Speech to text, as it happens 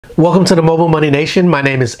Welcome to the Mobile Money Nation. My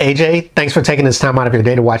name is AJ. Thanks for taking this time out of your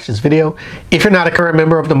day to watch this video. If you're not a current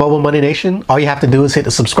member of the Mobile Money Nation, all you have to do is hit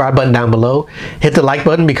the subscribe button down below, hit the like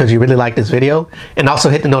button because you really like this video, and also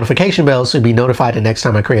hit the notification bell so you'll be notified the next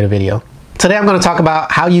time I create a video. Today I'm going to talk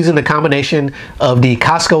about how using the combination of the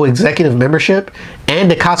Costco executive membership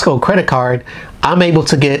and the Costco credit card, I'm able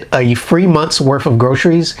to get a free month's worth of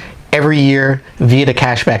groceries every year via the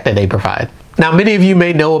cashback that they provide. Now, many of you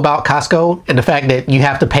may know about Costco and the fact that you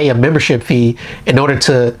have to pay a membership fee in order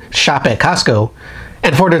to shop at Costco.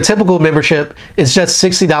 And for the typical membership, it's just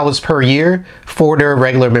 $60 per year for their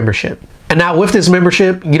regular membership. And now with this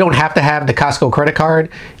membership, you don't have to have the Costco credit card.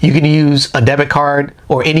 You can use a debit card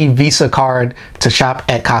or any Visa card to shop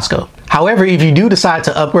at Costco. However, if you do decide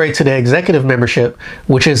to upgrade to the executive membership,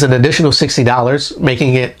 which is an additional $60,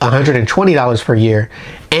 making it $120 per year,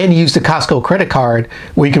 and use the Costco credit card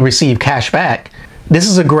where you can receive cash back, this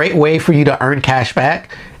is a great way for you to earn cash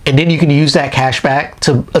back. And then you can use that cash back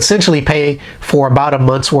to essentially pay for about a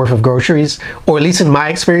month's worth of groceries, or at least in my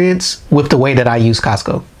experience with the way that I use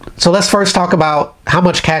Costco. So let's first talk about how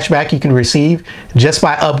much cash back you can receive just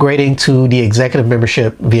by upgrading to the executive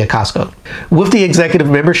membership via Costco. With the executive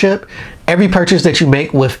membership, every purchase that you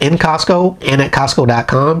make within Costco and at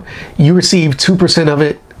Costco.com, you receive 2% of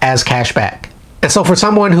it as cash back. And so for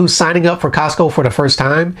someone who's signing up for Costco for the first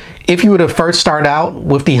time, if you were to first start out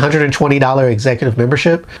with the $120 executive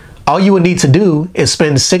membership, all you would need to do is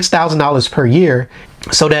spend $6,000 per year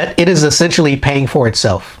so that it is essentially paying for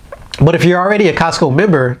itself. But if you're already a Costco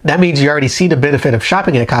member, that means you already see the benefit of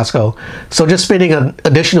shopping at Costco. So just spending an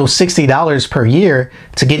additional $60 per year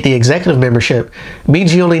to get the executive membership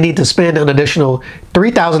means you only need to spend an additional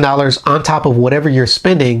 $3,000 on top of whatever you're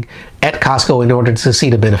spending at Costco in order to see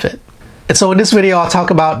the benefit. And so in this video, I'll talk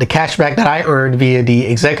about the cashback that I earned via the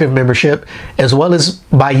executive membership, as well as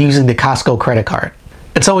by using the Costco credit card.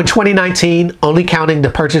 And so in 2019, only counting the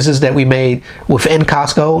purchases that we made within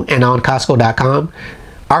Costco and on Costco.com,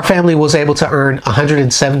 our family was able to earn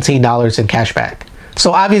 $117 in cashback.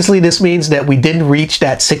 So obviously this means that we didn't reach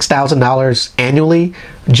that $6,000 annually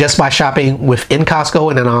just by shopping within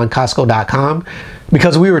Costco and then on Costco.com,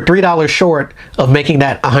 because we were $3 short of making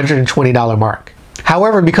that $120 mark.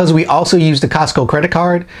 However, because we also used the Costco credit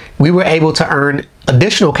card, we were able to earn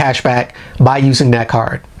additional cash back by using that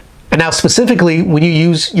card. And now specifically, when you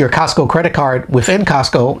use your Costco credit card within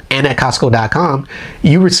Costco and at Costco.com,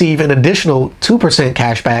 you receive an additional 2%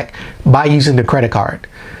 cash back by using the credit card.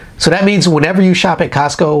 So that means whenever you shop at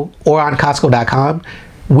Costco or on Costco.com,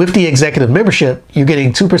 with the executive membership, you're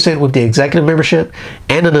getting 2% with the executive membership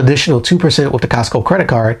and an additional 2% with the Costco credit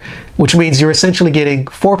card, which means you're essentially getting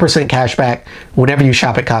 4% cash back whenever you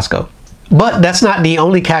shop at Costco. But that's not the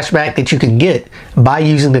only cash back that you can get by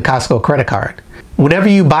using the Costco credit card. Whenever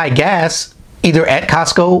you buy gas, either at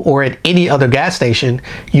Costco or at any other gas station,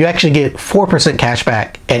 you actually get 4% cash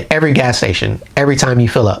back at every gas station every time you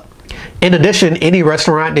fill up. In addition, any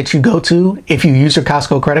restaurant that you go to, if you use your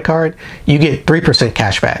Costco credit card, you get 3%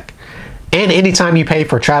 cash back. And anytime you pay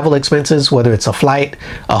for travel expenses, whether it's a flight,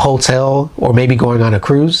 a hotel, or maybe going on a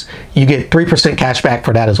cruise, you get 3% cash back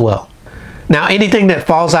for that as well. Now, anything that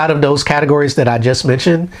falls out of those categories that I just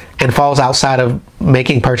mentioned and falls outside of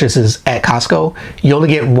making purchases at Costco, you only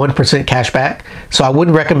get 1% cash back. So I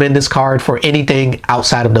wouldn't recommend this card for anything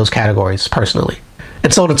outside of those categories personally.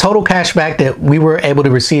 And so the total cash back that we were able to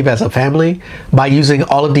receive as a family by using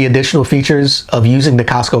all of the additional features of using the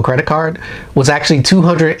Costco credit card was actually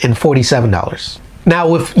 $247. Now,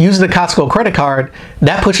 with using the Costco credit card,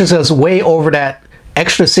 that pushes us way over that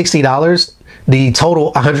extra $60, the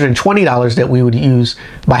total $120 that we would use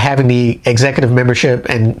by having the executive membership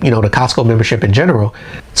and, the Costco membership in general.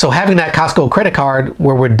 So having that Costco credit card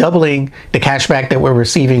where we're doubling the cash back that we're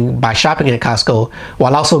receiving by shopping at Costco,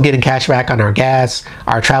 while also getting cash back on our gas,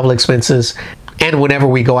 our travel expenses, and whenever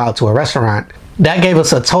we go out to a restaurant, that gave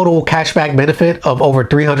us a total cashback benefit of over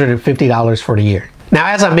 $350 for the year. Now,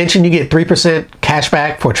 as I mentioned, you get 3% cash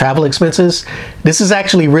back for travel expenses. This is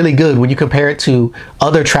actually really good when you compare it to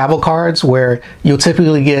other travel cards where you'll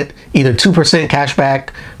typically get either 2% cash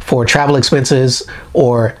back for travel expenses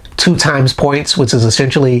or 2 times points, which is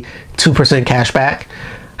essentially 2% cash back.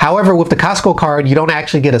 However, with the Costco card, you don't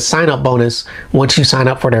actually get a sign-up bonus once you sign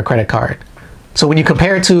up for their credit card. So when you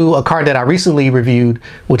compare it to a card that I recently reviewed,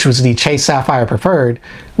 which was the Chase Sapphire Preferred,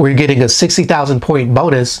 where you're getting a 60,000 point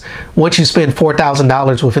bonus once you spend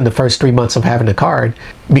 $4,000 within the first 3 months of having the card.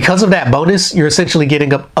 Because of that bonus, you're essentially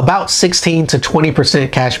getting about 16 to 20%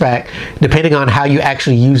 cash back, depending on how you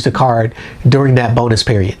actually use the card during that bonus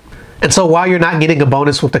period. And so while you're not getting a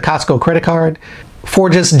bonus with the Costco credit card, for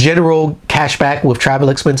just general cashback with travel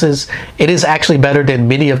expenses, it is actually better than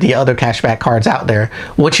many of the other cashback cards out there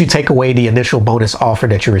once you take away the initial bonus offer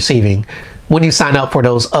that you're receiving when you sign up for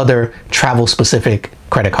those other travel specific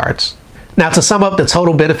credit cards. Now, to sum up the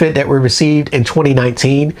total benefit that we received in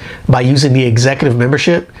 2019 by using the executive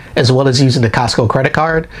membership as well as using the Costco credit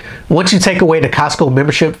card, once you take away the Costco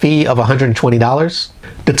membership fee of $120,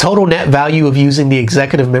 the total net value of using the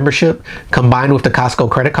executive membership combined with the Costco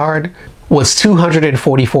credit card was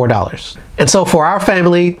 $244. And so for our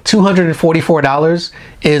family, $244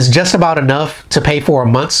 is just about enough to pay for a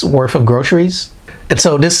month's worth of groceries. And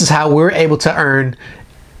so this is how we're able to earn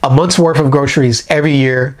a month's worth of groceries every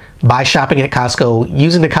year by shopping at Costco,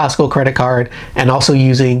 using the Costco credit card, and also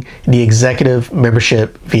using the executive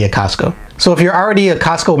membership via Costco. So if you're already a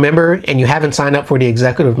Costco member and you haven't signed up for the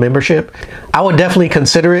executive membership, I would definitely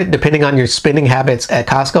consider it depending on your spending habits at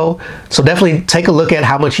Costco. So definitely take a look at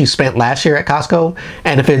how much you spent last year at Costco.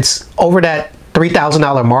 And if it's over that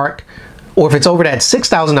 $3,000 mark, or if it's over that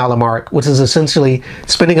 $6,000 mark, which is essentially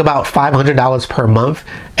spending about $500 per month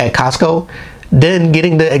at Costco, then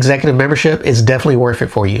getting the executive membership is definitely worth it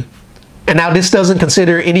for you. And now this doesn't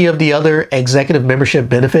consider any of the other executive membership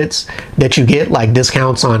benefits that you get, like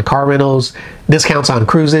discounts on car rentals, discounts on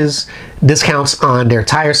cruises, discounts on their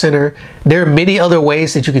tire center. There are many other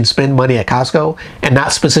ways that you can spend money at Costco, and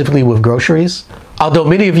not specifically with groceries. Although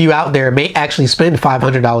many of you out there may actually spend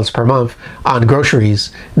 $500 per month on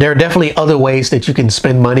groceries, there are definitely other ways that you can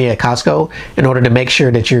spend money at Costco in order to make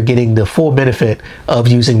sure that you're getting the full benefit of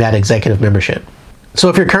using that executive membership. So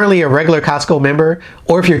if you're currently a regular Costco member,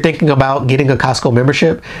 or if you're thinking about getting a Costco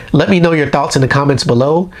membership, let me know your thoughts in the comments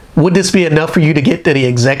below. Would this be enough for you to get to the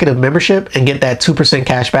executive membership and get that 2%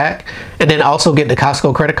 cash back? And then also get the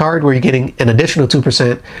Costco credit card where you're getting an additional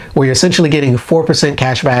 2%, where you're essentially getting 4%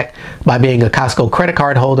 cash back by being a Costco credit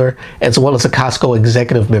card holder, as well as a Costco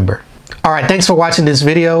executive member. All right, thanks for watching this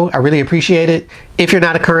video. I really appreciate it. If you're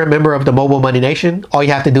not a current member of the Mobile Money Nation, all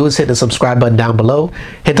you have to do is hit the subscribe button down below,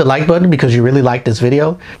 hit the like button because you really like this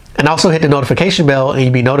video, and also hit the notification bell and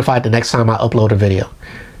you'll be notified the next time I upload a video.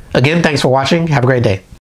 Again, thanks for watching. Have a great day.